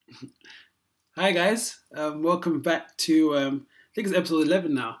Hi guys, welcome back to I think it's episode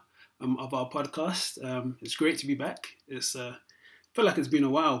 11 now of our podcast. It's great to be back. It's feel like it's been a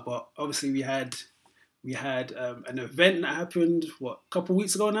while, but obviously we had an event that happened a couple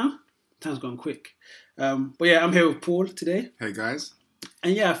weeks ago now. Time's gone quick, but yeah, I'm here with Paul today, Hey guys.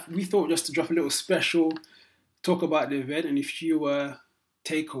 and yeah, we thought just to drop a little special talk about the event and a few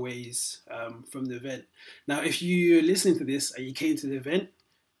takeaways from the event. Now, if you're listening to this and you came to the event,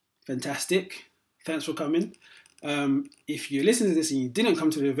 fantastic. Thanks for coming. If you're listening to this and you didn't come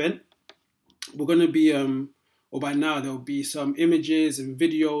to the event, we're going to be, or by now, there'll be some images and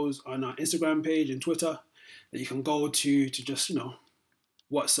videos on our Instagram page and Twitter that you can go to just,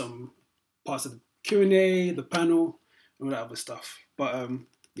 watch some parts of the Q&A, the panel, and all that other stuff. But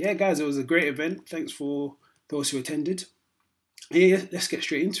yeah, guys, it was a great event. Thanks for those who attended. And yeah, let's get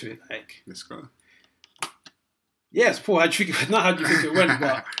straight into it. Let's go. Yes, Paul, not how do you think it went,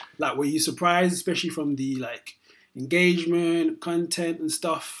 but were you surprised, especially from the engagement, content and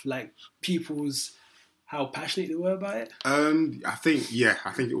stuff, how passionate they were about it? I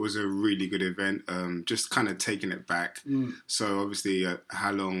think it was a really good event. Just kind of taking it back. So obviously,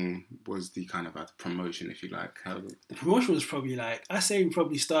 how long was the kind of promotion, if you like? The promotion was probably I say we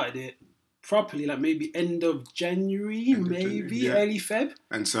probably started it properly maybe end of January, early Feb.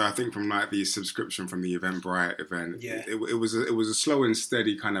 And so I think from the subscription from the Eventbrite event, yeah. it was a slow and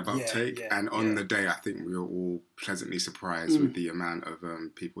steady kind of uptake. And on the day, I think we were all pleasantly surprised with the amount of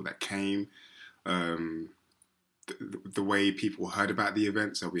people that came. The way people heard about the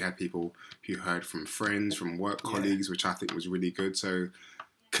event. So we had people who heard from friends, from work colleagues, which I think was really good. So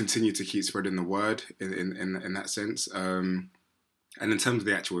continue to keep spreading the word in that sense. And in terms of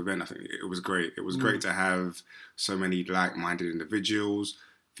the actual event, I think it was great. It was great to have so many like-minded individuals.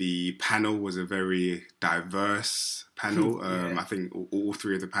 The panel was a very diverse panel. I think all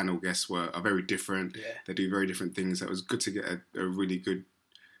three of the panel guests are very different. Yeah. They do very different things. So it was good to get a really good,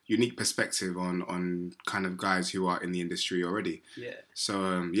 unique perspective on kind of guys who are in the industry already. Yeah.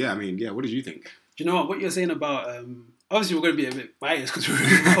 So, what did you think? Do you know what you're saying about... obviously, we're going to be a bit biased because we're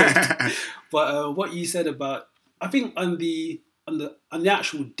involved. But what you said about... I think on the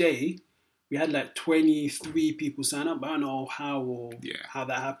actual day, we had 23 people sign up. I don't know how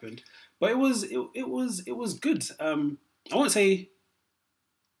that happened, but it was good. I won't say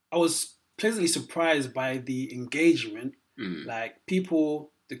I was pleasantly surprised by the engagement.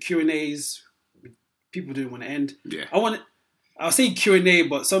 People, the Q&As, people didn't want to end. Yeah, I'll say Q&A,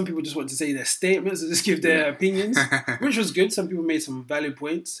 but some people just want to say their statements and just give their opinions, which was good. Some people made some valid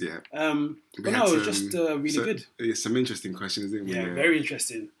points. Yeah. But no, it was just really good. Yeah, some interesting questions, didn't we? Yeah, very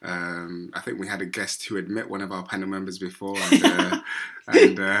interesting. I think we had a guest who had met one of our panel members before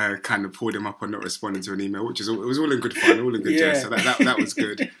and kind of pulled him up on not responding to an email, it was all in good fun, all in good jest. So that was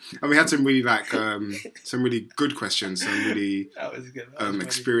good. And we had some really some really good questions, some really that was good.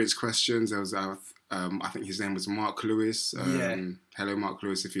 experienced questions. There was I think his name was Mark Lewis. Hello, Mark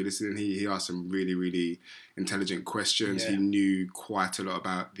Lewis, if you're listening. He asked some really, really intelligent questions. He knew quite a lot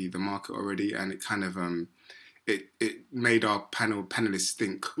about the market already, and it kind of it made our panelists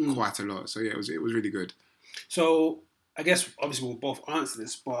think quite a lot. So yeah, it was really good. So I guess obviously we'll both answer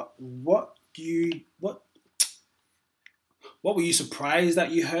this, but what were you surprised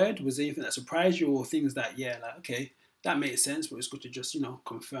that you heard? Was there anything that surprised you, or things that okay, that makes sense, but it's good to just,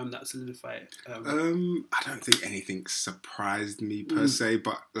 confirm that, solidify it? I don't think anything surprised me per se,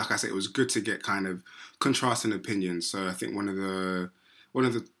 but like I said, it was good to get kind of contrasting opinions. So I think one of the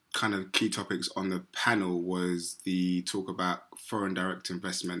kind of key topics on the panel was the talk about foreign direct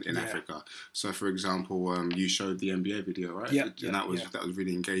investment in Africa. So for example, you showed the NBA video, right? And that was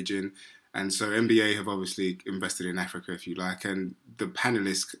really engaging. And so NBA have obviously invested in Africa, if you like, and the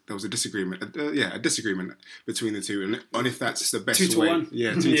panelists, there was a disagreement between the two on if that's the best 2 to way. 1.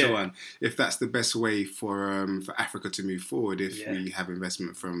 Yeah, 2 to 1. If that's the best way for Africa to move forward, if we have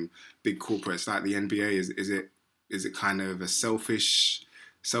investment from big corporates like the NBA, is it kind of a selfish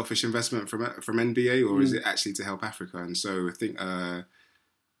investment from NBA, or is it actually to help Africa? And so I think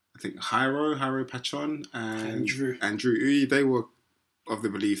Jairo Patron and Drew Uyi, they were of the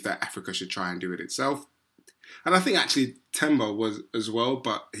belief that Africa should try and do it itself. And I think actually Temba was as well,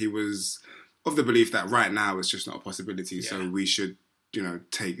 but he was of the belief that right now it's just not a possibility. So we should,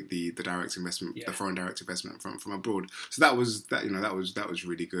 take the direct investment, the foreign direct investment from abroad. So that was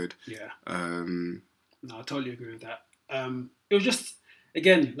really good. Yeah. No, I totally agree with that. It was just,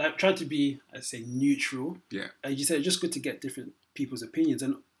 again, trying to be, I'd say, neutral. Yeah. You said it's just good to get different people's opinions,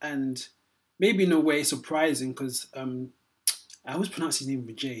 and maybe in a way surprising because I always pronounce his name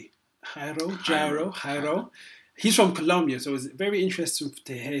with J. Jairo. He's from Colombia, so it's very interesting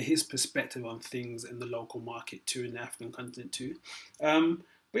to hear his perspective on things in the local market too, in the African continent too.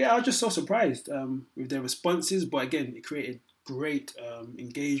 But yeah, I was just so surprised with their responses. But again, it created great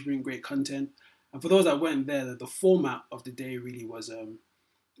engagement, great content. And for those that weren't there, the format of the day really was,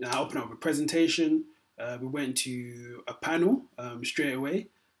 I opened up with a presentation. We went to a panel straight away.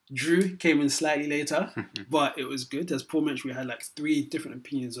 Drew came in slightly later, but it was good. As Paul mentioned, we had like 3 different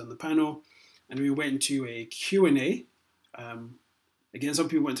opinions on the panel. And we went into a Q&A. Again, some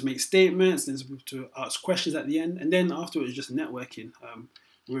people went to make statements, then some people to ask questions at the end. And then afterwards, just networking,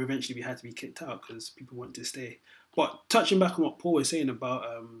 where eventually we had to be kicked out because people wanted to stay. But touching back on what Paul was saying about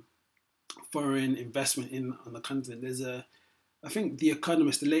foreign investment on the continent, there's I think The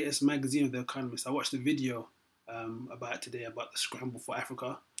Economist, the latest magazine of The Economist, I watched a video about it today about the scramble for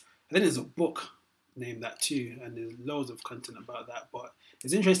Africa. And then there's a book named that too, and there's loads of content about that. But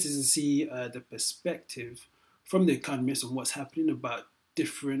it's interesting to see the perspective from The Economist on what's happening about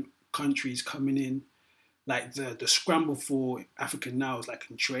different countries coming in. Like the scramble for Africa now is like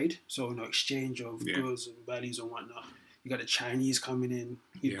in trade, so exchange of goods and values and whatnot. You got the Chinese coming in.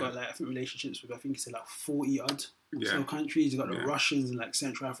 You've got like relationships with, I think it's like 40 odd countries. You got the Russians in like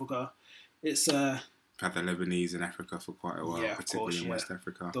Central Africa. It's had the Lebanese in Africa for quite a while, particularly in West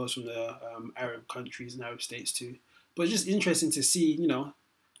Africa. Those from the Arab countries and Arab states too. But it's just interesting to see,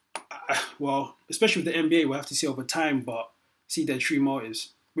 well, especially with the NBA, we'll have to see over time, but see their true motives.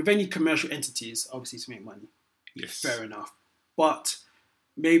 With any commercial entities, obviously to make money. Yes. Fair enough. But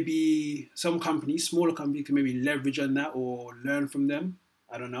maybe some companies, smaller companies, can maybe leverage on that or learn from them.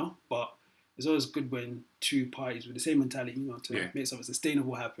 I don't know. But it's always good when 2 parties with the same mentality, to make something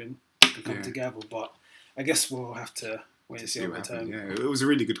sustainable happen and come together. But I guess we'll have to wait and see over time. Yeah, it was a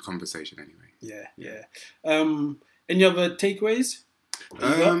really good conversation anyway. Yeah. Any other takeaways?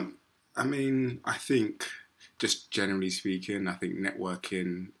 I mean, I think just generally speaking, I think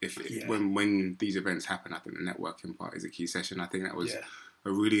networking, when these events happen, I think the networking part is a key session. I think that was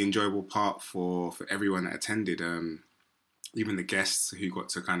a really enjoyable part for everyone that attended. Even the guests who got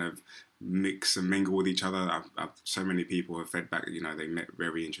to kind of mix and mingle with each other. So many people have fed back, they met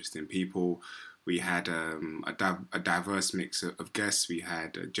very interesting people. We had a diverse mix of guests. We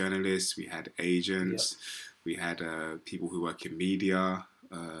had journalists, we had agents, we had people who work in media,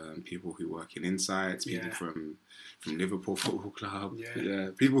 people who work in insights, people from Liverpool Football Club,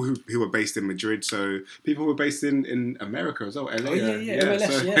 people who were based in Madrid, so people who were based in America as well, LA.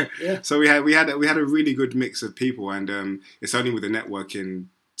 MLS, So we had a really good mix of people, and it's only with the networking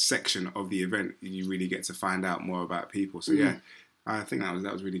section of the event you really get to find out more about people. So I think that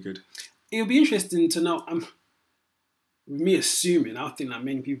was really good. It'll be interesting to know. With me assuming, I think that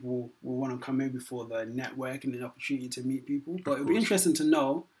many people will want to come maybe for the network and the opportunity to meet people. But it'll be interesting to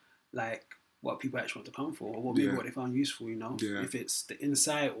know, like, what people actually want to come for, or what they found useful. If it's the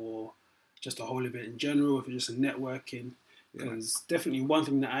insight or just the whole event in general, if it's just a networking. Because definitely one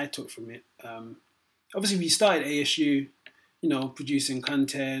thing that I took from it. Obviously, we started ASU, producing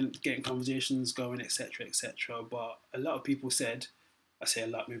content, getting conversations going, etc., etc. But a lot of people said. I say a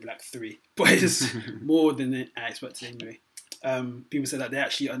lot, maybe like 3, but it's more than I expected anyway. People said that they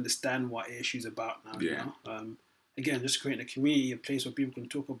actually understand what ASU is about now. Again, just creating a community, a place where people can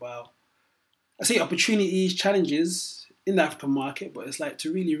talk about, I say opportunities, challenges in the African market, but it's like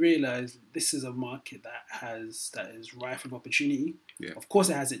to really realise this is a market that is rife with opportunity. Yeah. Of course,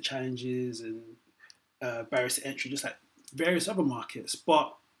 it has its challenges and barriers to entry, just like various other markets.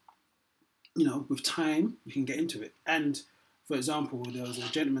 But with time, you can get into it. And for example, there was a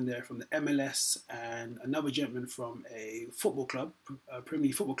gentleman there from the MLS and another gentleman from a football club, a Premier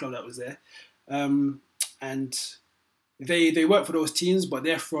League football club that was there. And they work for those teams, but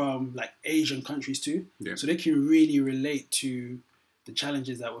they're from like Asian countries too. Yeah. So they can really relate to the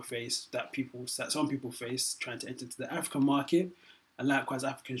challenges that some people face trying to enter into the African market. And likewise,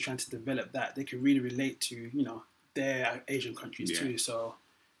 Africans trying to develop that. They can really relate to, their Asian countries too. So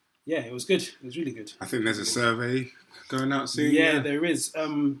yeah, it was good. It was really good. I think there's a survey going out soon. Yeah, there is.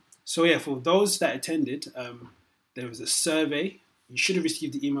 So for those that attended, there was a survey. You should have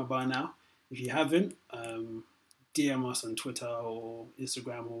received the email by now. If you haven't, DM us on Twitter or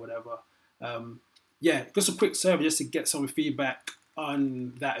Instagram or whatever. Just a quick survey just to get some feedback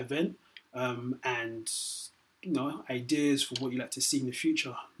on that event and ideas for what you'd like to see in the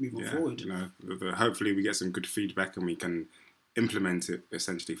future moving forward. Hopefully we get some good feedback and we can implement it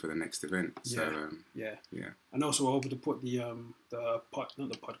essentially for the next event. So and also we're able to put the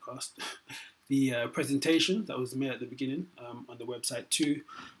presentation that was made at the beginning on the website too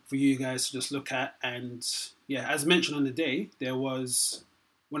for you guys to just look at. And as mentioned on the day, there was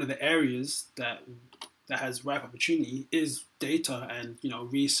one of the areas that that has ripe opportunity is data and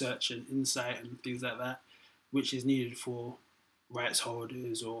research and insight and things like that, which is needed for rights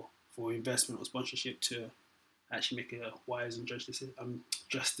holders or for investment or sponsorship to actually make a wise and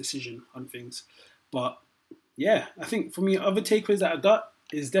just decision on things. But yeah, I think for me, other takeaways that I got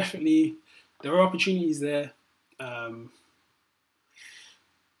is definitely there are opportunities there.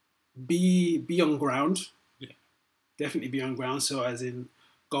 Be on ground. Yeah. Definitely be on ground. So as in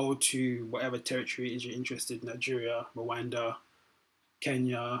go to whatever territory it is you're interested in, Nigeria, Rwanda,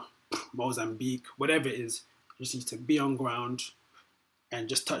 Kenya, Mozambique, whatever it is, you just need to be on ground and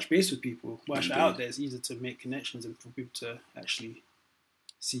just touch base with people. Once you're out there, it's easier to make connections and for people to actually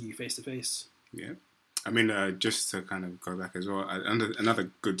see you face to face. Yeah. I mean, just to kind of go back as well,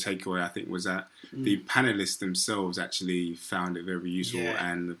 another good takeaway I think was that the panelists themselves actually found it very useful,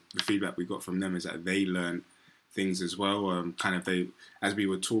 and the feedback we got from them is that they learned things as well. As we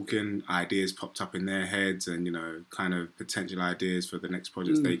were talking, ideas popped up in their heads, and kind of potential ideas for the next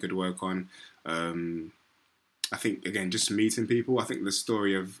projects they could work on. I think again, just meeting people. I think the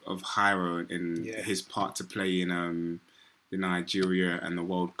story of Jairo and his part to play in the Nigeria and the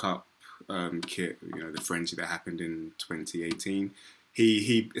World Cup kit, the frenzy that happened in 2018.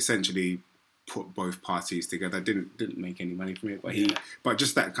 He essentially put both parties together. Didn't make any money from it, but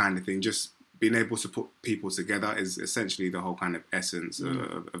just that kind of thing, just being able to put people together is essentially the whole kind of essence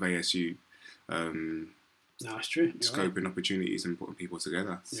of ASU. No, it's true. Scoping opportunities and putting people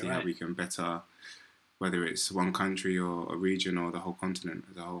together. See how we can better, whether it's one country or a region or the whole continent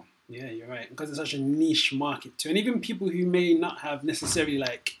as a whole. Yeah, you're right. Because it's such a niche market too, and even people who may not have necessarily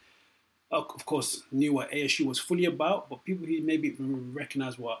of course, knew what ASU was fully about, but people who maybe even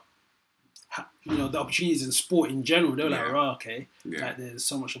recognize the opportunities in sport in general, they're like, okay, there's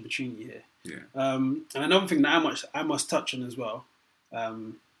so much opportunity here. Yeah. And another thing that I must touch on as well,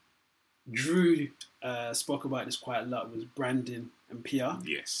 Drew spoke about this quite a lot, was branding and PR.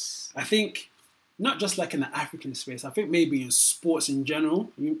 Yes. I think not just in the African space, I think maybe in sports in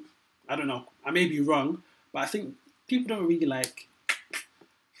general, I don't know, I may be wrong, but I think people don't really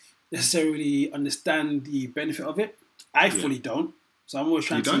necessarily understand the benefit of it. I fully don't. So I'm always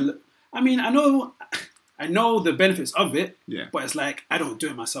trying to. I mean, I know the benefits of it. Yeah. But it's I don't do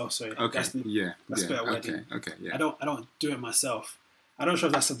it myself. Sorry. Okay. That's better wording. Okay. Yeah. I don't do it myself. I don't know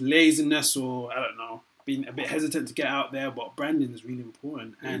if that's of laziness or I don't know, being a bit hesitant to get out there. But branding is really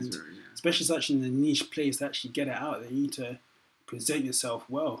important, and especially such in a niche place to actually get it out there, you need to present yourself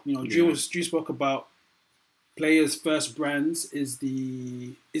well. Drew spoke about players' first brands is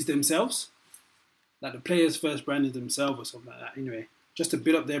themselves. The players' first brand is themselves or something like that. Anyway, just to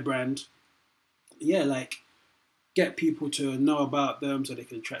build up their brand. Yeah, get people to know about them so they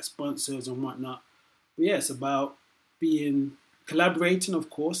can attract sponsors and whatnot. But yeah, it's about collaborating, of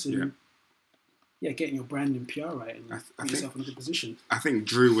course, and getting your brand and PR right and put yourself in a good position. I think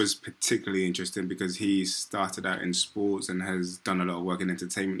Drew was particularly interesting because he started out in sports and has done a lot of work in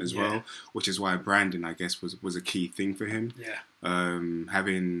entertainment as well, which is why branding, I guess, was a key thing for him. Yeah.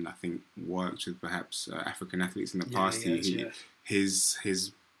 Having, I think, worked with perhaps African athletes in the past,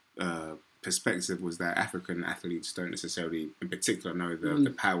 his perspective was that African athletes don't necessarily, in particular, know the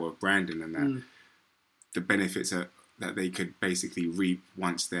power of branding and that the benefits that they could basically reap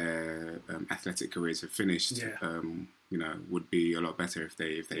once their athletic careers have finished, would be a lot better if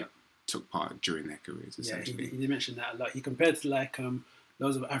they took part during their careers. Essentially. Yeah, he mentioned that a lot. He compared to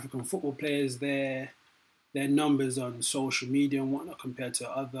those of African football players, their numbers on social media and whatnot compared to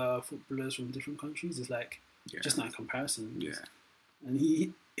other footballers from different countries is just not a comparison. Yeah,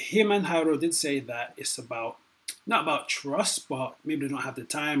 and him and Jairo did say that it's not about trust, but maybe they don't have the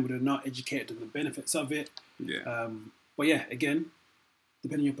time, or they're not educated on the benefits of it. Yeah. But yeah, again,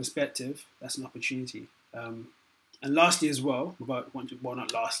 depending on your perspective, that's an opportunity. And lastly as well,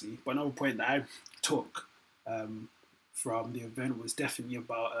 not lastly, but another point that I took from the event was definitely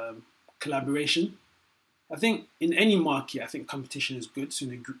about collaboration. I think in any market, I think competition is good to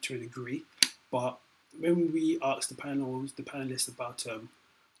a degree. But when we asked the panelists about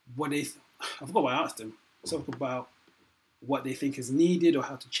what they... I forgot what I asked them. Talk about what they think is needed or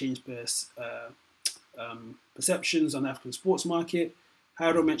how to change perceptions on the African sports market.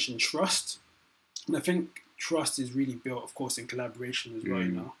 Jairo mentioned trust. And I think trust is really built, of course, in collaboration as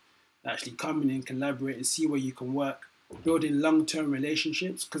well, Actually coming in, collaborate, see where you can work, building long-term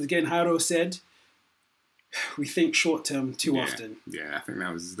relationships. Because again, Jairo said, we think short-term too often. Yeah, I think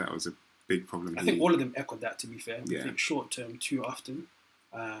that was a big problem. I think all of them echoed that, to be fair. We think short-term too often.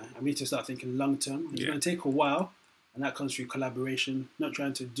 I need to start thinking long-term. It's going to take a while, and that comes through collaboration, not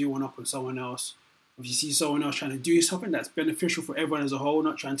trying to do one up with someone else. If you see someone else trying to do something that's beneficial for everyone as a whole,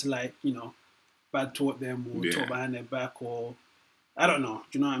 not trying to bad taught them or Yeah. talk behind their back, or I don't know.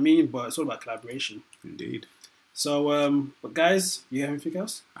 Do you know what I mean? But it's all about collaboration. Indeed. So, but guys, you have anything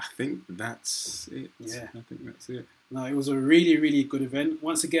else? I think that's it. Yeah. I think that's it. No, it was a really, really good event.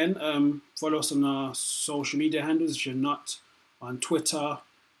 Once again, follow us on our social media handles if you're not on Twitter,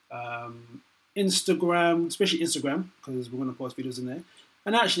 Instagram, especially Instagram, because we're going to post videos in there.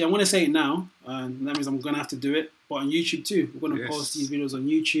 And actually, I want to say it now, and that means I'm going to have to do it, but on YouTube too. We're going to post these videos on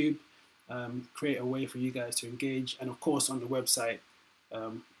YouTube, create a way for you guys to engage, and of course on the website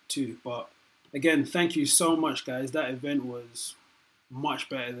too. But again, thank you so much, guys. That event was much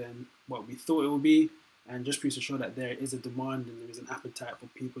better than what we thought it would be, and just proves to show that there is a demand and there is an appetite for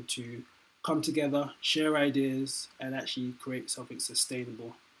people to come together, share ideas, and actually create something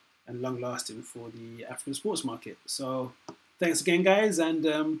sustainable and long-lasting for the African sports market. So thanks again, guys,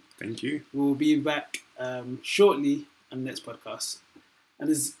 and thank you. We'll be back shortly on the next podcast. And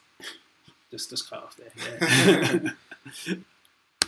there's just cut off there. Yeah.